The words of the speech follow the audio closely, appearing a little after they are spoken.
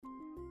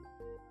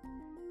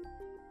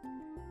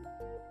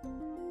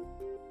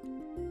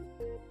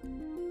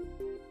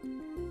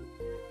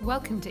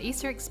Welcome to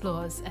ESA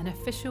Explores, an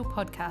official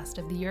podcast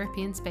of the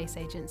European Space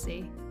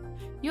Agency.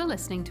 You're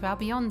listening to our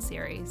Beyond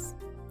series.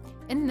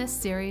 In this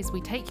series, we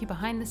take you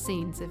behind the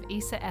scenes of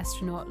ESA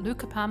astronaut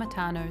Luca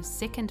Parmitano's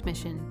second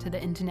mission to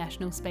the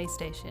International Space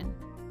Station.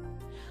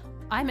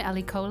 I'm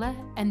Ali Kohler,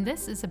 and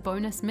this is a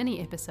bonus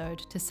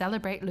mini-episode to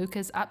celebrate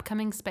Luca's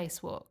upcoming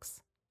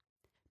spacewalks.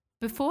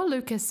 Before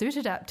Luca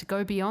suited up to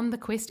go beyond the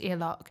Quest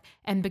airlock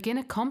and begin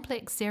a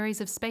complex series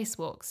of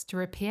spacewalks to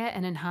repair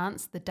and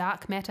enhance the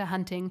dark matter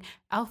hunting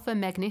Alpha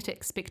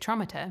Magnetic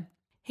Spectrometer,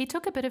 he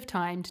took a bit of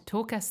time to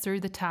talk us through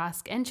the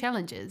task and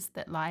challenges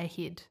that lie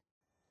ahead.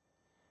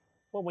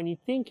 Well, when you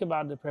think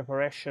about the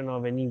preparation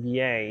of an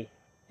EVA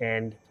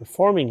and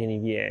performing an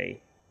EVA,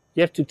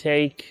 you have to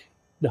take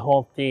the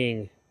whole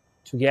thing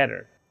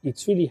together.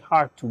 It's really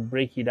hard to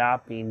break it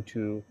up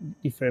into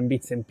different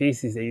bits and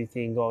pieces that you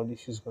think, oh,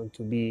 this is going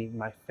to be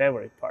my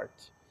favorite part.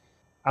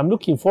 I'm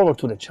looking forward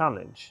to the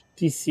challenge.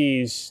 This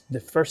is the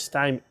first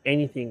time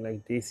anything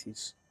like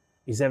this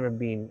is ever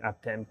been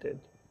attempted.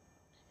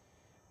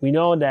 We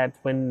know that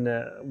when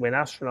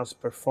astronauts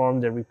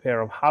performed the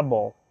repair of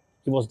Hubble,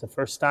 it was the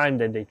first time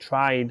that they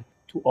tried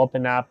to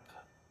open up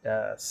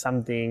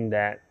something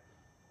that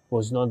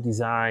was not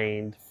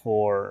designed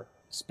for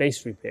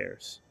space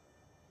repairs.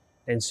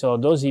 And so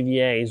those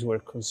EVAs were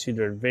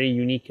considered very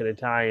unique at the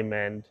time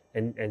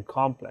and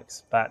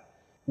complex, but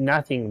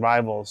nothing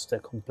rivals the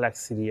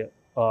complexity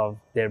of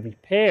their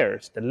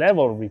repairs, the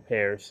level of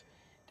repairs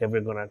that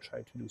we're going to try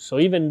to do. So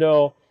even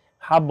though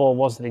Hubble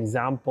was an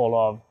example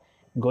of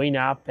going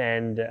up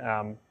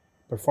and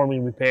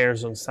performing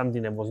repairs on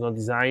something that was not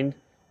designed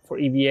for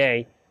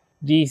EVA,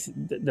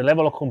 the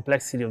level of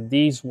complexity of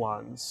these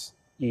ones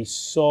is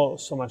so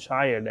much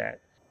higher that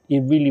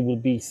it really will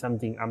be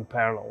something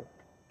unparalleled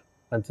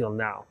until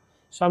now.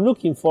 So I'm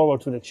looking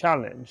forward to the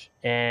challenge,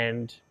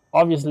 and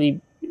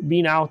obviously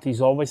being out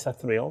is always a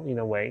thrill in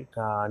a way,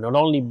 not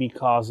only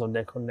because of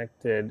the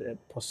connected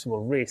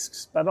possible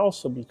risks, but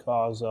also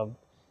because of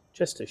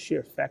just the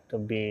sheer fact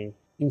of being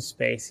in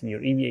space in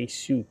your EVA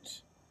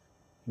suit,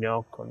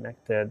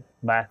 connected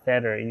by a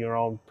tether in your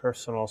own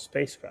personal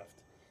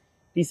spacecraft.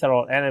 These are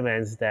all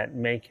elements that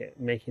make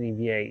an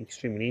EVA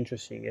extremely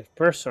interesting. I've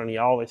personally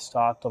always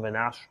thought of an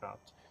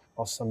astronaut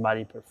or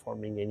somebody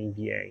performing an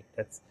EVA.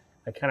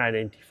 I can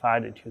identify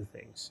the two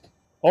things.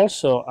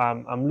 Also,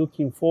 I'm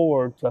looking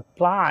forward to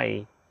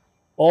apply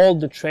all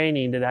the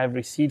training that I've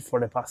received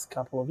for the past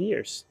couple of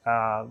years.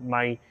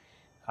 My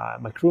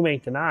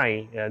crewmate and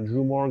I,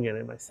 Drew Morgan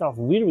and myself,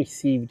 we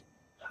received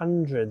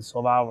hundreds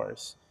of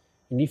hours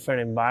in different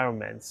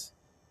environments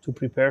to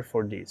prepare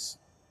for this.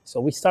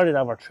 So we started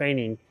our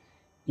training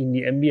in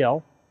the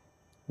MBL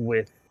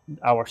with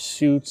our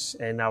suits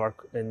and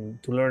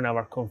to learn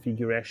our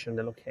configuration,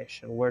 the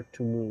location, where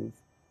to move,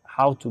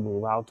 how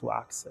to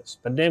access.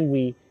 But then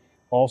we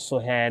also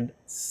had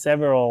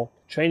several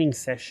training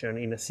sessions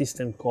in a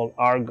system called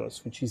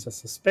Argos, which is a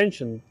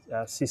suspension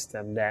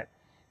system that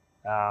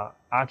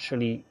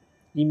actually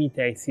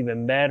imitates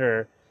even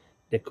better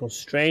the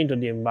constraint of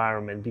the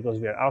environment. Because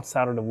we are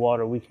outside of the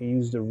water, we can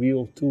use the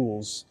real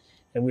tools,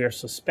 and we are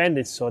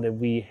suspended so that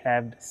we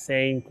have the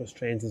same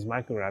constraints as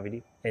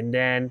microgravity. And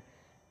then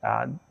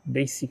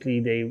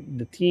basically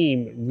the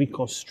team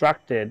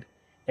reconstructed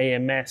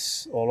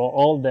AMS,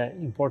 all the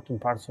important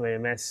parts of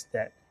AMS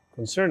that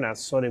concern us,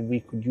 so that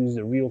we could use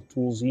the real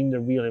tools in the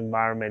real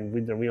environment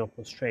with the real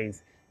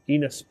constraints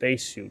in a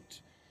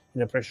spacesuit,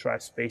 in a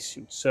pressurized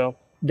spacesuit. So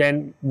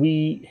then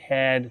we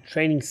had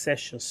training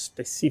sessions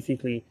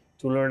specifically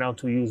to learn how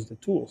to use the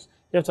tools.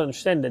 You have to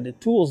understand that the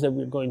tools that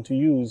we're going to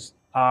use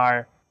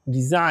are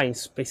designed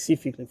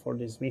specifically for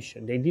this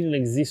mission. They didn't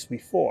exist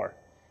before.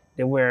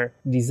 They were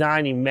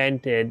designed,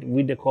 invented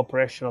with the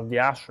cooperation of the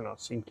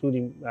astronauts,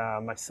 including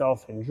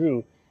myself and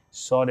Drew,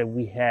 so that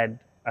we had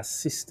a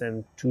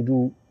system to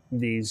do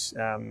this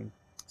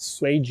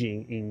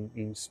swaging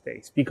in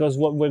space. Because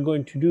what we're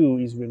going to do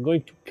is we're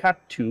going to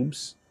cut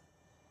tubes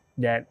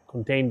that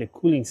contain the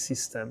cooling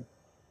system,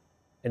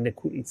 and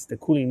it's the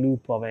cooling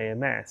loop of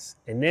AMS.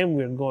 And then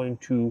we're going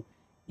to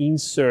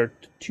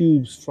insert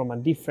tubes from a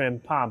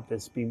different pump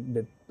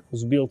that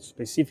was built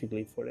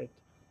specifically for it.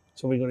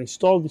 So we're going to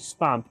install this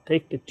pump,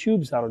 take the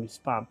tubes out of this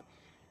pump,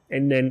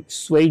 and then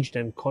swage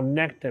them,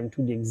 connect them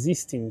to the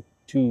existing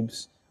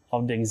tubes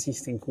of the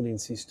existing cooling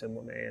system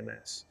on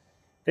AMS.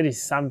 That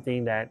is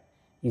something that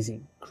is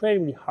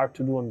incredibly hard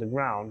to do on the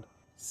ground.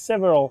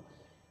 Several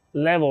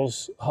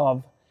levels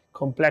of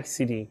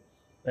complexity,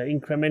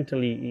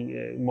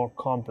 incrementally more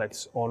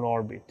complex on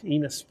orbit,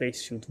 in a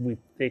spacesuit with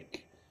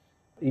thick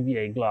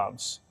EVA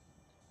gloves.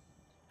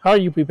 How are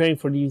you preparing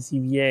for these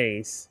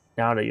EVAs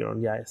now that you're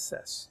on the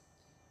ISS?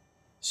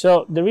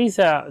 So there is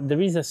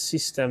a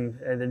system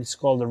that is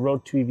called the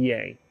Road to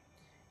EVA,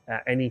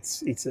 and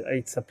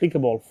it's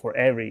applicable for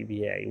every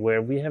EVA,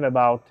 where we have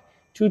about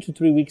 2 to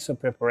 3 weeks of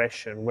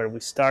preparation, where we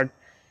start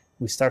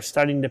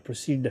studying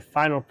the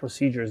final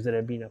procedures that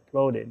have been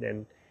uploaded,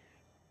 and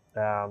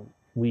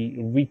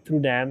we read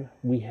through them.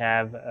 We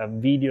have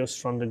videos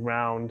from the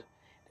ground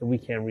that we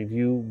can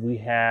review. We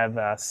have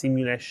a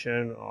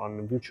simulation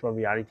on virtual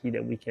reality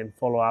that we can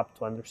follow up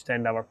to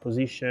understand our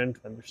position,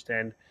 to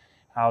understand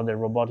how the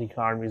robotic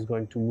arm is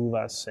going to move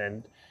us,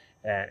 and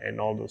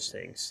all those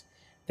things.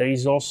 There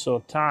is also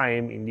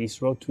time in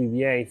this road to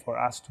EVA for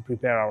us to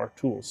prepare our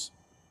tools.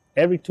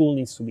 Every tool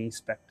needs to be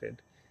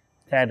inspected,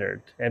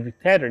 tethered. Every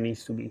tether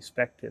needs to be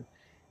inspected.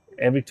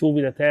 Every tool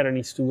with a tether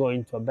needs to go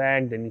into a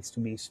bag that needs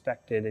to be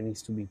inspected and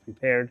needs to be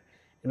prepared.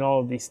 And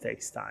all of this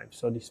takes time.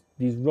 So this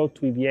road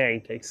to EVA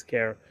takes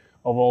care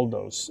of all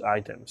those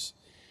items.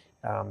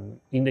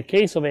 In the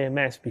case of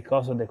AMS,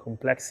 because of the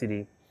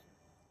complexity,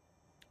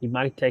 it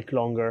might take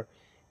longer,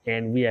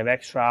 and we have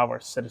extra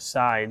hours set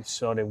aside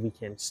so that we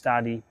can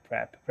study,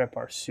 prep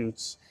our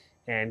suits,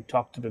 and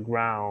talk to the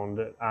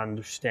ground,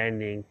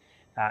 understanding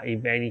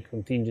if any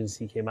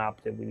contingency came up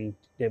that we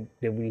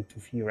need to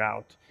figure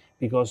out.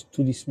 Because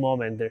to this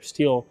moment, they're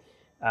still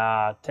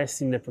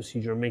testing the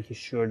procedure, making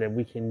sure that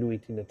we can do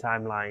it in the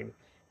timeline,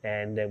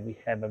 and that we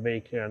have a very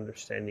clear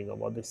understanding of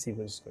what the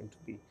sequence is going to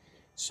be.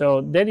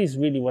 So that is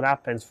really what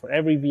happens for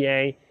every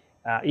VA,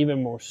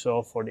 even more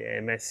so for the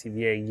AMS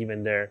CVA,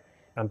 given their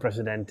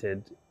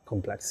unprecedented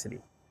complexity.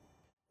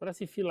 What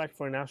does it feel like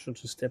for an astronaut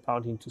to step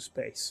out into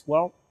space?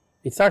 Well,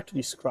 it's hard to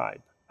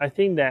describe. I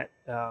think that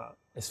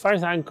as far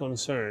as I'm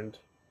concerned,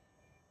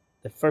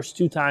 the first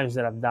 2 times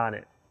that I've done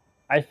it,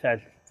 I felt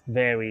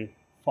very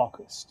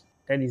focused.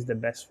 That is the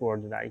best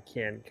word that I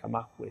can come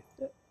up with,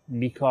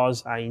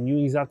 because I knew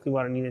exactly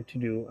what I needed to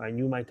do. I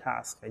knew my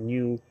task. I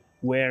knew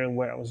where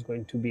I was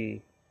going to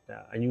be.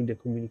 I knew the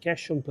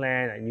communication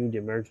plan. I knew the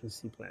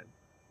emergency plan.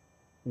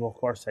 And of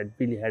course, I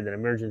really had an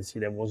emergency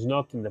that was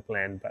not in the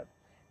plan, but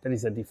that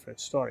is a different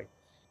story.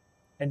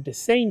 At the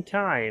same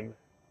time,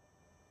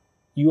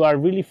 you are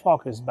really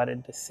focused, but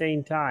at the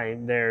same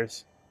time,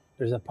 there's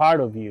a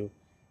part of you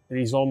that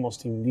is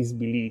almost in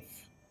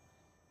disbelief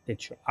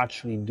that you're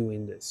actually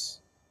doing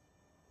this.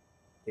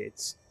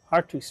 It's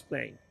hard to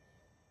explain,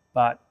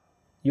 but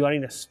you are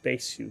in a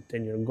spacesuit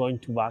and you're going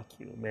to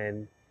vacuum,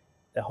 and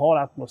the whole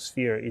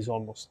atmosphere is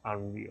almost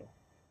unreal.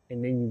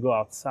 And then you go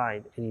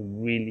outside and it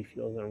really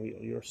feels unreal.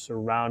 You're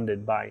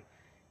surrounded by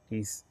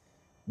this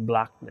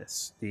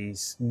blackness,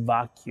 this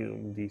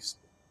vacuum, this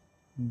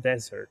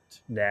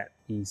desert that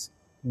is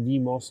the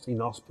most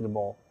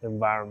inhospitable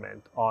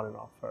environment on and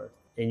off Earth.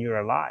 And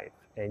you're alive,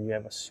 and you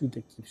have a suit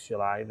that keeps you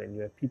alive, and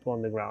you have people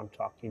on the ground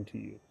talking to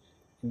you.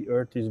 And the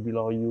Earth is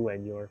below you,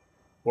 and you're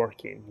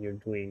working, you're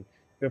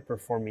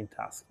performing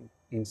tasks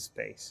in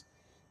space.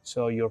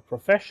 So your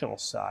professional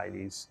side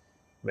is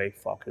very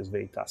focused,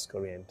 very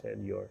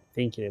task-oriented. You're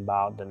thinking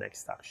about the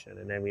next action,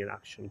 and every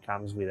action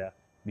comes with a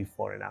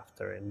before and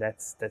after, and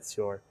that's the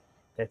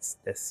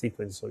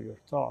sequence of your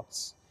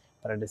thoughts.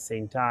 But at the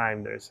same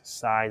time, there's a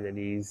side that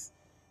is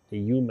the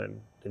human,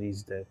 that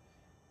is the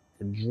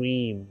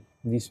dream,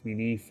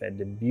 disbelief at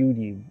the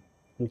beauty,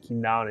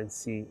 looking down and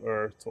seeing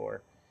Earth,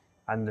 or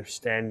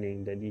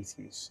understanding that this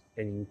is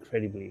an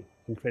incredibly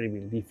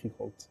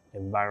difficult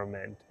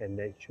environment, and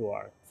that you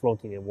are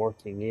floating and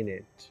working in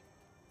it.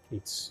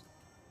 It's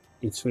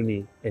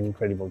really an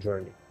incredible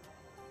journey.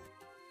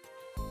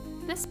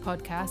 This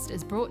podcast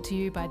is brought to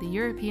you by the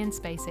European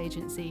Space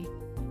Agency.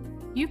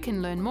 You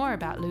can learn more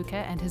about Luca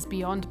and his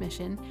Beyond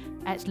mission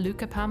at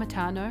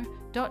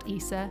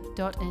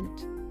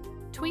lucaparmitano.esa.int.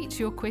 Tweet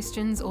your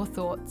questions or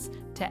thoughts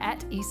to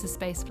 @ESA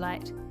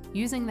Spaceflight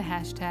using the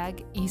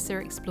hashtag ESA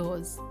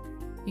Explores.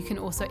 You can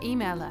also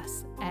email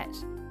us at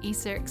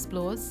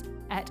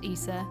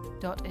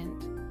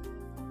esaexplores@esa.int.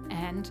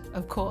 And,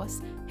 of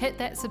course, hit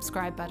that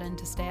subscribe button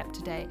to stay up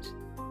to date.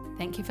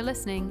 Thank you for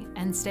listening,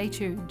 and stay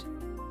tuned.